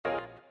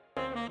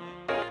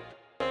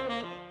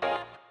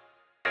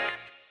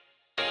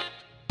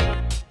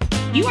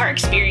You are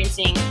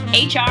experiencing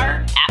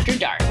HR After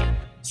Dark,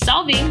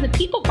 solving the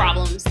people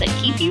problems that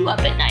keep you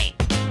up at night.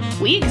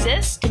 We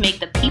exist to make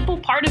the people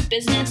part of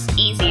business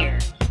easier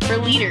for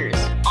leaders,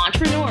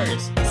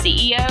 entrepreneurs,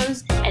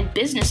 CEOs, and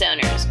business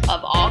owners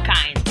of all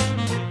kinds.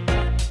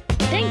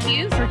 Thank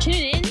you for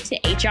tuning in to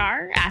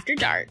HR After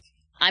Dark.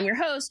 I'm your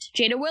host,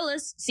 Jada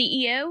Willis,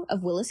 CEO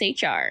of Willis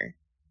HR.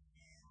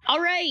 All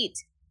right,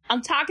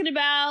 I'm talking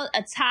about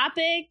a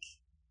topic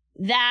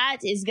that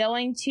is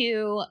going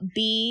to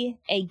be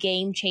a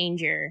game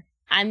changer.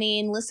 I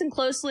mean, listen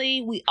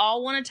closely. We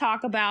all want to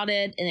talk about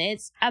it, and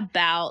it's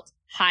about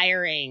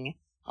hiring.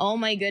 Oh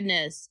my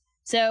goodness.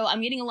 So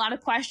I'm getting a lot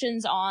of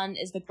questions on,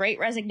 is the Great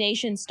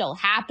Resignation still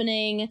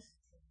happening?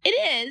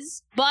 It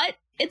is, but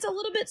it's a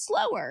little bit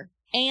slower.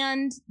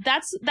 And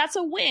that's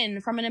a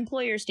win from an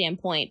employer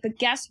standpoint. But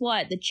guess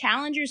what? The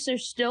challenges are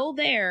still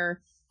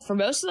there for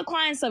most of the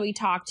clients that we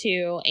talk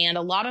to, and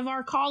a lot of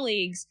our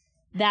colleagues,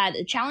 that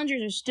the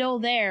challenges are still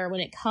there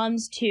when it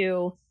comes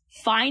to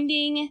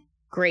finding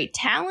great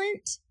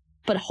talent,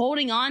 but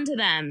holding on to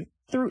them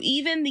through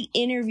even the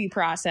interview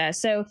process.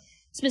 So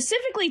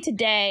specifically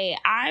today,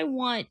 I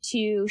want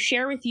to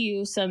share with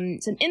you some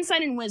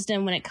insight and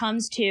wisdom when it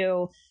comes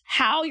to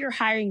how your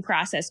hiring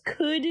process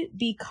could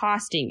be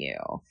costing you.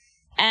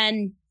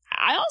 And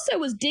I also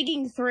was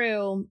digging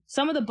through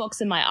some of the books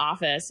in my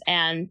office,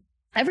 and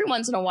every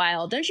once in a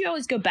while, don't you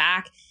always go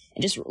back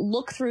and just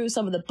look through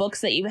some of the books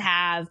that you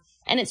have?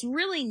 And it's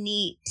really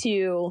neat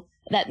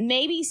that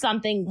maybe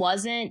something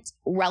wasn't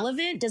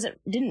relevant,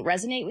 didn't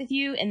resonate with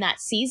you in that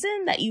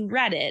season that you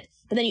read it,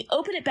 but then you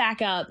open it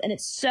back up and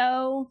it's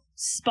so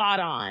spot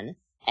on.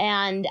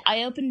 And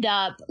I opened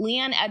up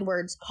Leanne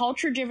Edwards'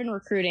 Culture Driven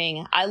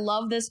Recruiting. I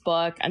love this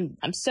book.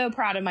 I'm so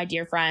proud of my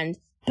dear friend,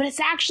 but it's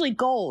actually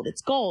gold.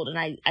 It's gold.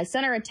 And I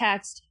sent her a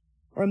text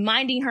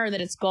reminding her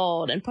that it's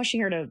gold and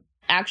pushing her to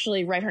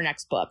actually write her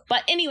next book.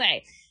 But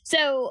anyway,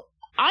 so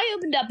I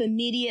opened up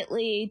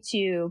immediately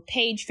to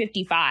page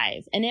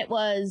 55, and it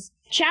was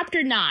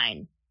chapter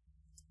 9.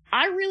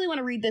 I really want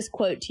to read this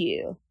quote to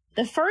you.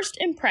 The first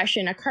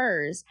impression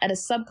occurs at a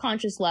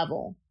subconscious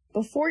level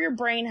before your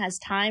brain has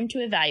time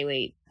to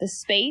evaluate the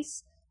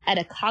space at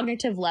a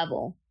cognitive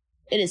level.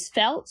 It is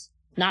felt,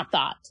 not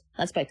thought.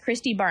 That's by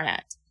Christy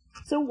Barnett.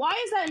 So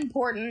why is that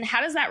important?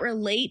 How does that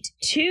relate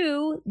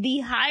to the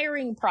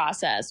hiring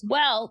process?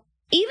 Well,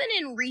 even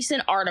in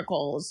recent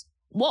articles,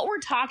 what we're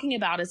talking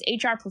about as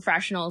HR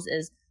professionals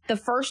is the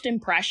first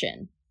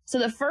impression. So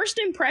the first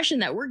impression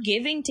that we're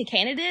giving to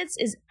candidates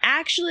is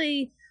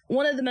actually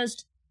one of the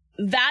most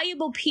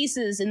valuable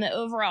pieces in the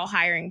overall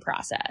hiring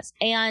process.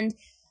 And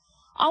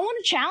I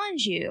want to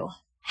challenge you.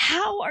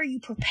 How are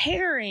you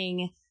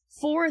preparing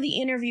for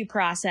the interview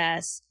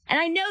process? And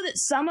I know that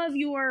some of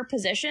your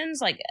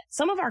positions, like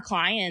some of our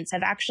clients,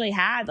 have actually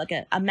had like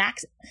a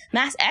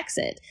mass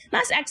exit.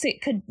 Mass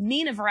exit could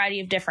mean a variety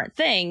of different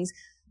things,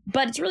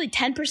 but it's really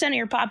 10% of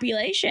your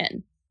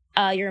population,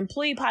 your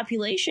employee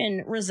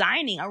population,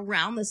 resigning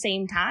around the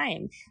same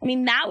time. I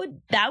mean, that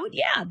would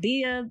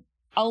be a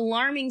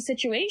alarming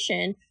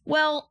situation.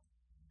 Well,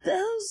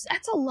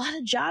 that's a lot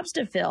of jobs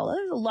to fill.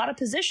 There's a lot of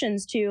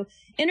positions to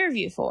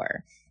interview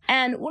for.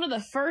 And one of the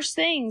first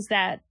things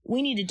that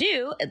we need to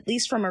do, at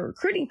least from a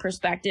recruiting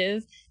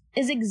perspective,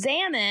 is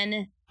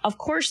examine, of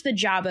course, the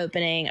job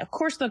opening, of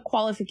course, the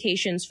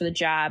qualifications for the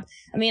job.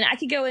 I mean, I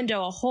could go into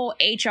a whole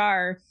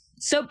HR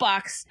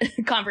soapbox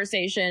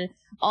conversation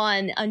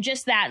on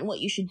just that and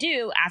what you should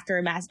do after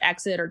a mass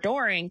exit or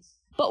during.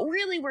 But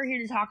really, we're here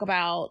to talk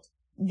about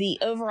the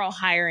overall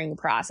hiring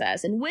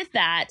process. And with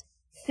that,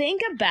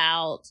 think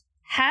about,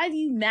 have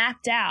you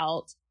mapped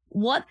out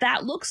what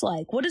that looks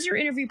like? What does your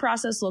interview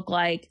process look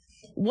like?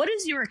 What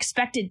is your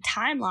expected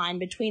timeline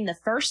between the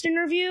first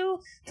interview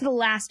to the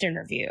last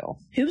interview?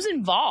 Who's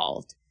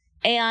involved?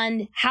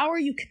 And how are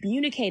you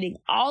communicating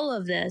all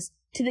of this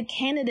to the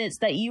candidates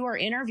that you are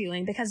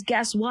interviewing? Because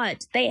guess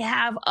what? They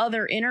have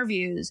other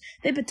interviews.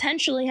 They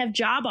potentially have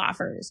job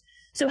offers.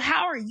 So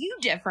how are you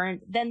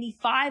different than the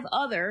 5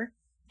 other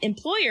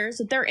employers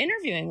that they're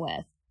interviewing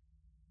with?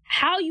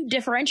 How you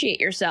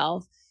differentiate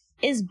yourself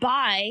is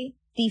by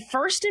the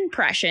first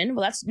impression.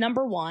 Well, that's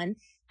number 1.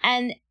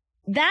 And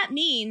that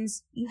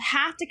means you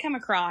have to come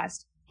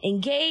across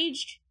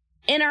engaged,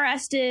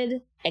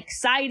 interested,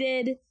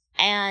 excited,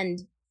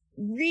 and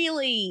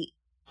really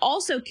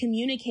also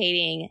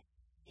communicating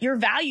your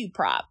value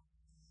prop.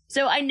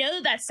 So I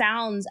know that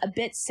sounds a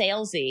bit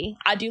salesy.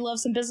 I do love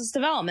some business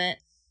development,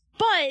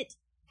 but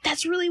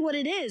that's really what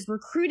it is.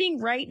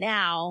 Recruiting right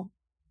now,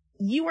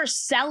 you are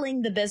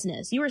selling the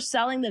business. You are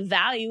selling the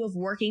value of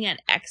working at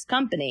X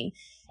company.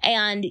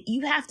 And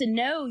you have to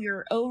know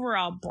your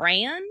overall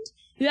brand.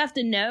 You have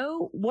to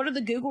know, what are the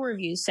Google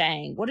reviews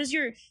saying? What does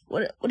your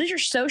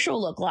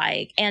social look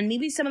like? And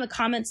maybe some of the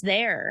comments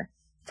there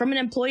from an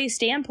employee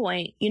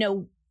standpoint.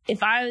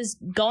 If I was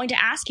going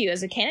to ask you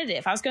as a candidate,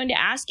 if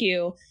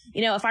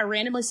I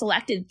randomly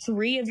selected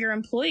 3 of your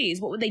employees,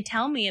 what would they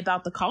tell me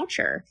about the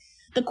culture?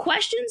 The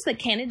questions that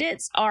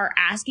candidates are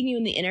asking you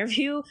in the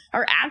interview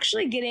are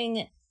actually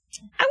getting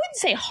I wouldn't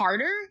say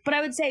harder, but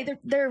I would say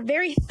they're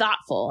very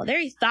thoughtful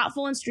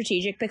and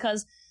strategic,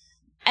 because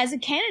as a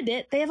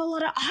candidate, they have a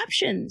lot of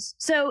options.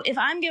 So if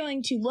I'm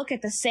going to look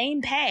at the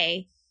same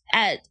pay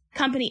at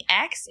company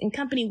X and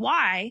company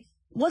Y,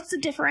 what's the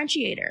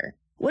differentiator?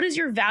 What is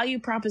your value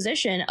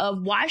proposition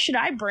of why should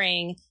I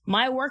bring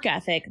my work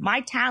ethic,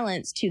 my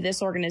talents to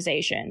this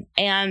organization?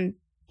 And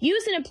you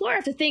as an employer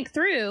have to think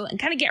through and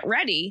kind of get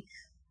ready.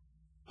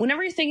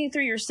 Whenever you're thinking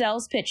through your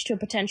sales pitch to a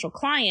potential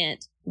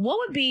client, what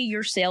would be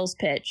your sales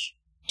pitch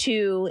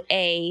to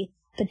a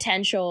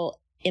potential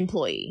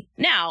employee?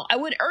 Now, I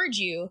would urge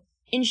you,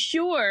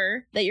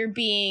 ensure that you're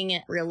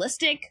being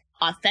realistic,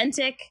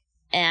 authentic,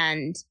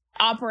 and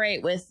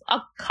operate with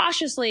a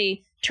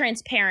cautiously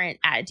transparent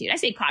attitude. I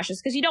say cautious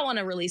because you don't want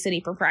to release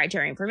any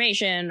proprietary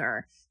information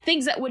or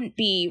things that wouldn't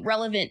be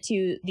relevant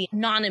to the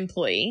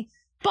non-employee.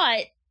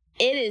 But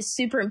it is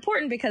super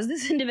important because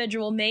this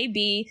individual may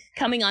be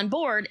coming on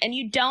board and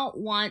you don't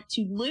want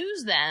to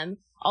lose them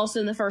also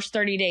in the first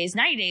 30 days,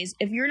 90 days,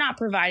 if you're not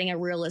providing a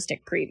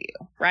realistic preview,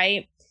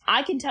 right?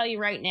 I can tell you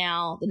right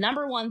now, the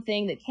number one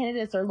thing that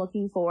candidates are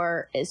looking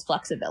for is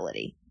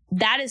flexibility.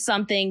 That is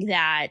something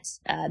that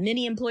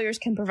many employers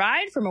can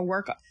provide from a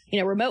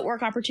remote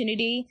work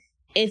opportunity.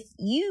 If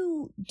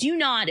your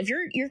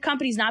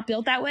company's not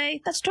built that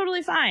way, that's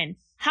totally fine.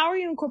 How are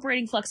you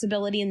incorporating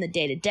flexibility in the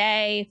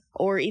day-to-day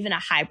or even a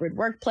hybrid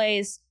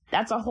workplace?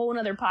 That's a whole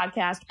nother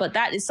podcast, but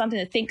that is something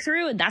to think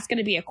through. And that's going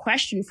to be a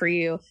question for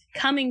you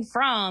coming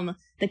from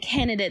the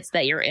candidates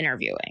that you're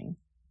interviewing.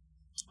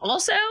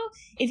 Also,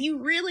 if you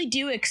really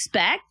do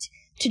expect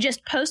to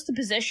just post the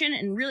position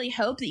and really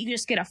hope that you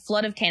just get a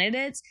flood of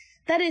candidates,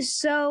 that is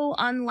so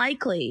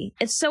unlikely.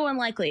 It's so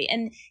unlikely.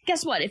 And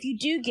guess what? If you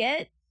do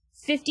get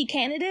 50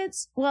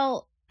 candidates,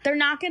 well, they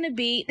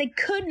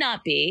could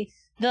not be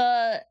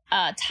the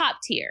top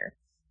tier.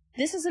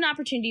 This is an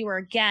opportunity where,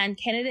 again,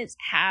 candidates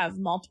have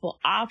multiple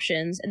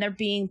options and they're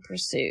being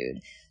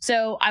pursued.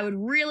 So I would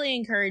really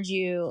encourage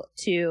you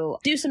to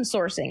do some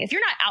sourcing. If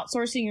you're not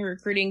outsourcing your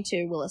recruiting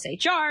to Willis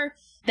HR,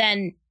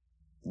 then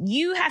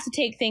you have to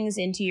take things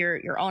into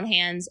your own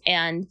hands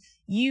and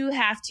you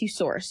have to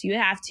source. You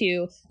have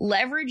to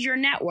leverage your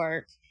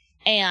network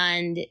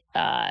and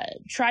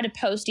try to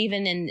post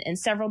even in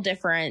several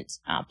different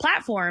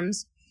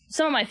platforms.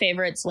 Some of my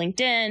favorites,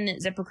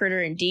 LinkedIn,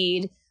 ZipRecruiter,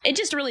 Indeed. It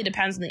just really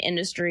depends on the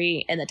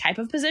industry and the type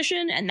of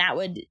position. And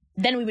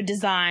then we would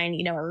design,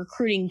 a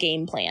recruiting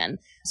game plan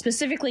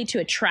specifically to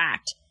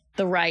attract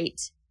the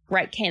right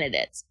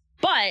candidates.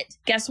 But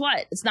guess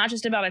what? It's not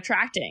just about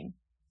attracting.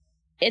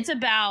 It's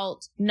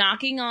about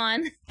knocking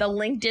on the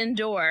LinkedIn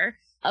door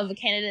of a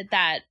candidate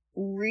that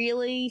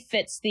really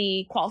fits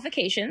the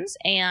qualifications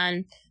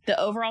and the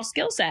overall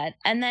skill set,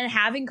 and then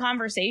having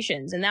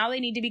conversations. And now they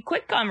need to be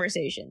quick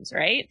conversations,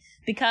 right?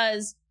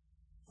 Because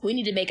we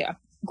need to make a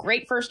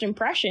great first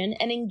impression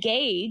and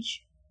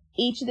engage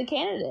each of the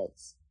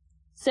candidates.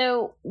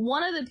 So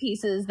one of the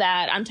pieces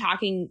that I'm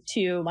talking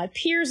to my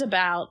peers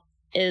about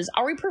is,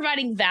 are we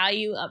providing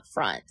value up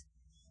front?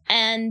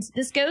 And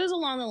this goes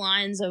along the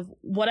lines of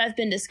what I've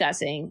been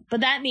discussing, but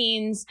that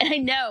means, and I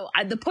know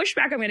the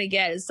pushback I'm going to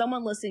get is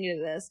someone listening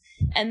to this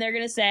and they're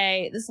going to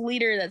say, this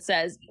leader that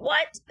says,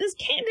 what? This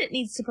candidate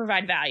needs to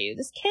provide value.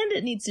 This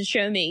candidate needs to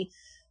show me.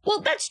 Well,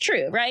 that's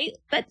true, right?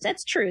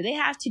 That's true. They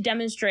have to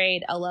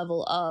demonstrate a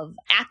level of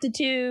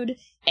aptitude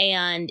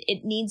and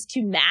it needs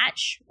to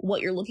match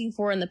what you're looking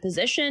for in the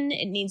position.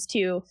 It needs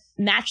to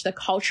match the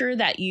culture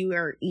that you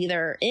are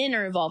either in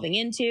or evolving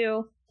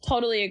into.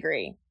 Totally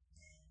agree.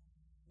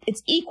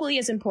 It's equally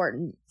as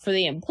important for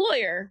the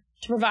employer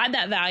to provide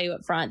that value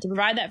up front, to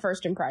provide that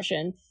first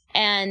impression.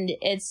 And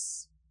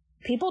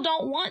people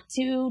don't want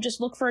to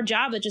just look for a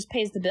job that just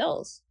pays the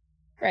bills,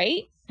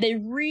 right? They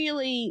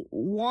really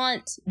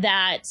want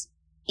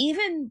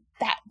even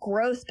that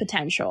growth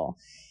potential.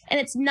 And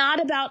it's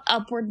not about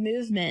upward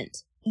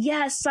movement.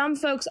 Yes, some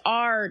folks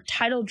are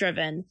title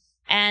driven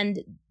and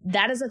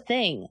that is a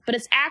thing, but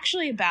it's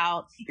actually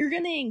about, you're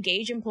going to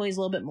engage employees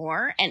a little bit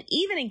more and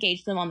even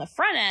engage them on the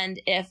front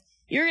end if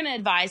you're going to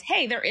advise,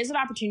 hey, there is an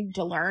opportunity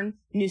to learn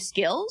new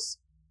skills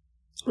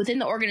within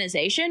the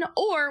organization,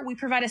 or we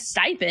provide a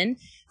stipend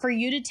for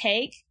you to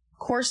take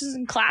courses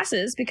and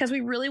classes because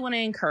we really want to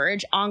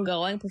encourage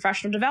ongoing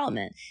professional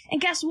development. And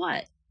guess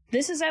what?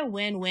 This is a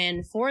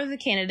win-win for the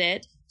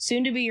candidate,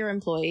 soon to be your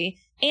employee,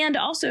 and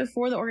also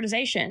for the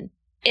organization.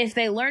 If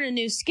they learn a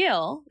new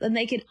skill, then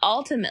they could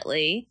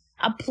ultimately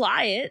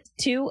apply it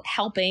to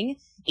helping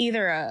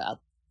either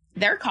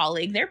their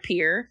colleague, their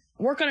peer,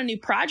 work on a new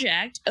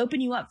project,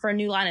 open you up for a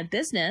new line of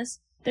business.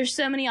 There's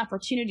so many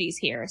opportunities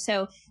here.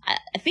 So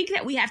I think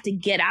that we have to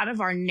get out of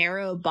our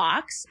narrow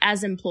box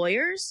as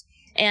employers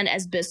and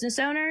as business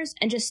owners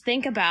and just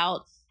think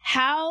about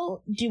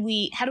how do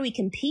we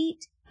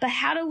compete, but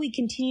how do we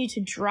continue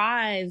to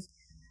drive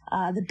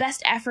the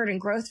best effort and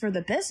growth for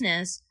the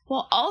business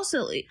while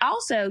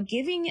also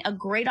giving a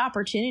great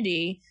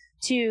opportunity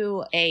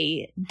to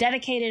a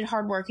dedicated,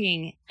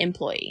 hardworking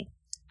employee.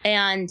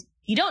 And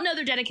you don't know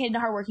they're dedicated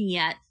and hardworking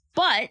yet,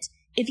 but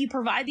if you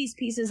provide these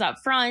pieces up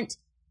front,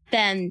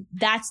 then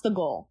that's the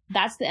goal.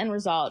 That's the end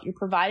result. You're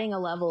providing a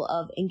level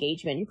of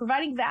engagement. You're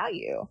providing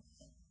value.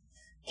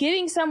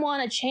 Giving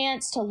someone a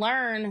chance to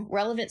learn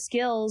relevant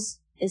skills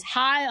is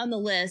high on the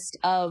list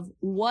of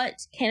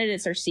what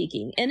candidates are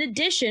seeking. In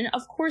addition,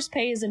 of course,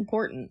 pay is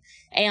important,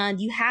 and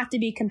you have to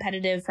be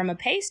competitive from a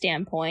pay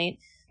standpoint,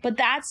 but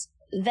that's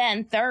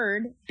then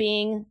third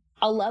being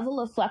a level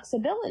of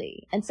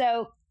flexibility. And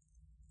so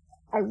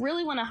I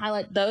really want to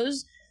highlight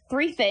those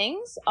three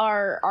things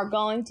are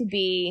going to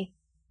be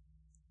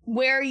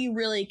where you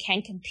really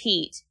can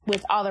compete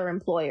with other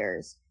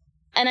employers.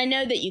 And I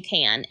know that you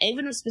can,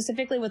 even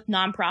specifically with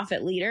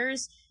nonprofit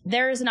leaders,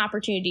 there is an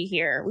opportunity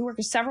here. We work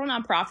with several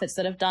nonprofits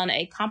that have done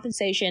a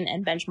compensation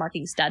and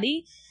benchmarking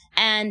study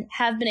and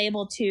have been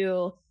able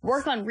to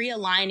work on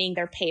realigning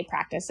their pay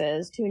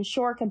practices to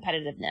ensure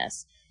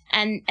competitiveness.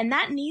 And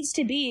that needs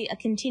to be a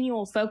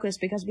continual focus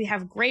because we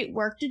have great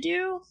work to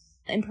do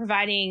in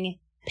providing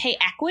pay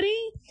equity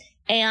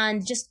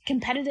and just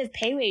competitive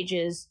pay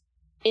wages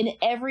in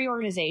every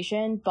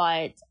organization,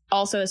 but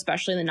also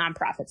especially in the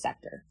nonprofit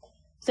sector.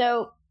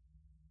 So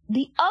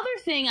the other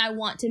thing I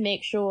want to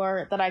make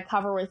sure that I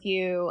cover with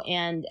you,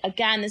 and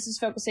again, this is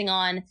focusing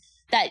on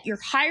that your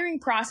hiring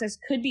process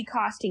could be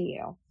costing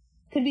you.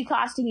 Could be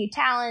costing you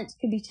talent,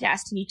 could be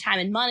costing you time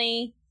and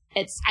money.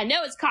 I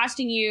know it's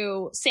costing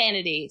you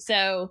sanity.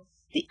 So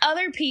the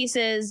other piece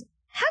is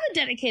have a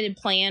dedicated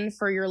plan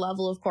for your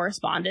level of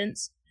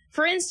correspondence.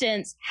 For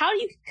instance, how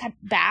you cut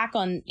back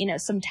on,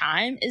 some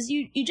time is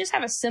you just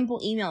have a simple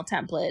email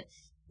template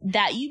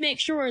that you make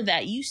sure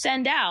that you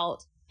send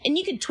out. And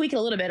you can tweak it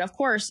a little bit, of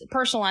course,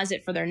 personalize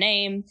it for their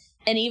name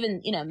and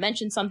even,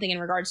 mention something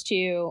in regards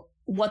to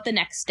what the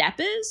next step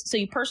is. So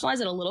you personalize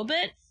it a little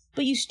bit,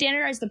 but you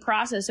standardize the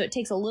process so it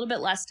takes a little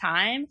bit less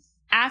time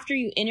after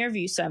you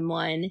interview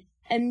someone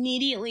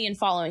immediately and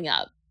following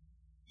up.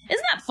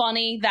 Isn't that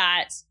funny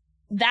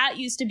that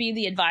used to be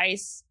the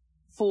advice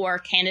for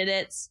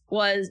candidates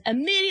was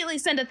immediately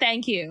send a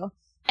thank you.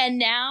 And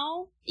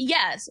now,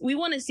 yes, we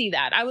want to see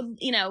that. I would,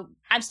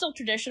 I'm still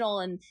traditional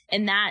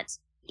in that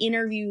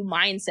interview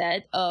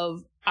mindset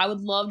of I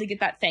would love to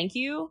get that thank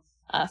you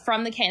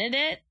from the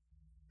candidate.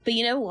 But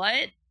you know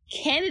what?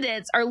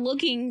 Candidates are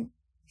looking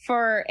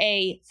for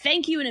a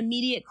thank you and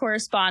immediate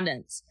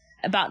correspondence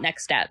about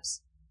next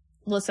steps.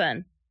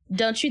 Listen,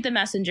 don't shoot the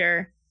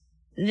messenger.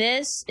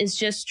 This is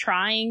just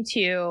trying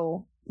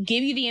to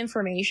give you the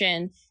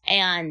information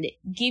and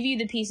give you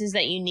the pieces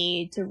that you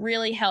need to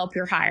really help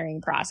your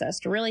hiring process,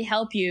 to really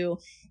help you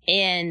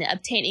in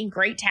obtaining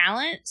great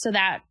talent so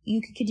that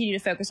you can continue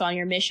to focus on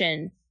your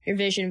mission, your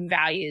vision,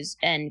 values,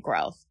 and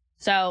growth.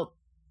 So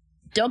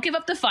don't give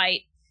up the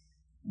fight.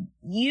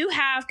 You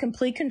have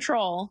complete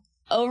control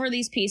over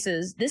these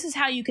pieces. This is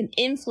how you can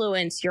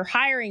influence your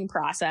hiring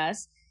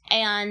process.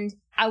 And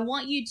I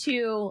want you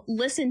to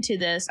listen to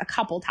this a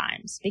couple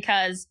times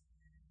because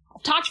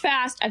I've talked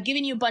fast. I've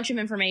given you a bunch of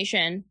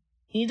information.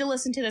 You need to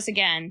listen to this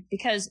again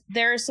because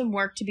there is some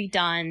work to be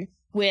done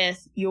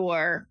with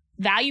your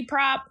value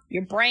prop,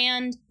 your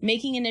brand,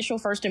 making initial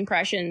first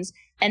impressions,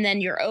 and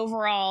then your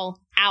overall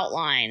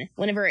outline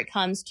whenever it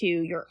comes to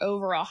your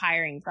overall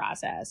hiring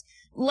process.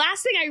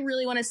 Last thing I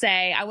really want to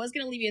say, I was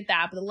going to leave you at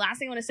that, but the last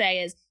thing I want to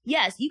say is,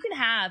 yes, you can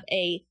have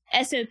a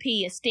SOP,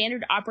 a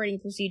standard operating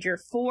procedure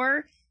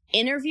for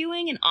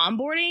interviewing and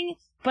onboarding,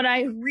 but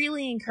I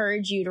really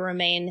encourage you to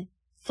remain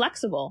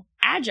flexible,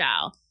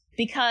 agile,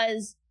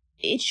 because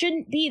it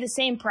shouldn't be the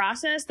same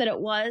process that it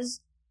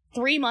was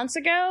 3 months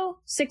ago,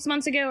 6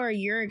 months ago, or a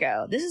year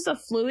ago. This is a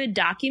fluid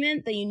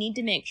document that you need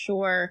to make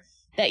sure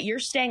that you're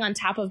staying on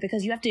top of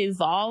because you have to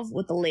evolve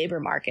with the labor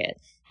market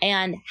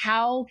and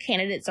how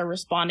candidates are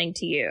responding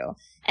to you.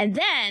 And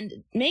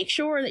then make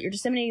sure that you're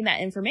disseminating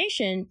that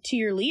information to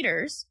your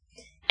leaders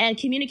and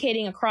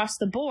communicating across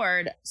the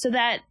board so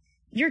that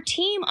your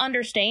team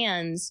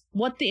understands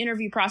what the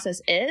interview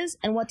process is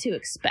and what to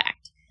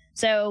expect.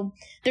 So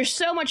there's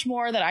so much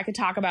more that I could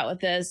talk about with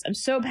this. I'm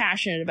so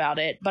passionate about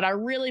it, but I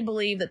really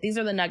believe that these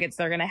are the nuggets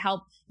that are going to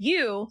help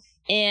you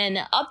in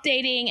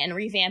updating and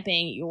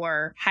revamping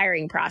your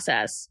hiring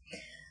process.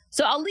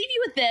 So I'll leave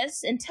you with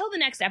this. Until the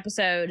next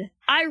episode,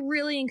 I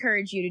really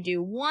encourage you to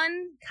do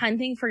one kind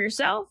thing for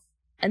yourself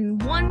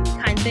and one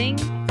kind thing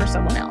for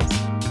someone else.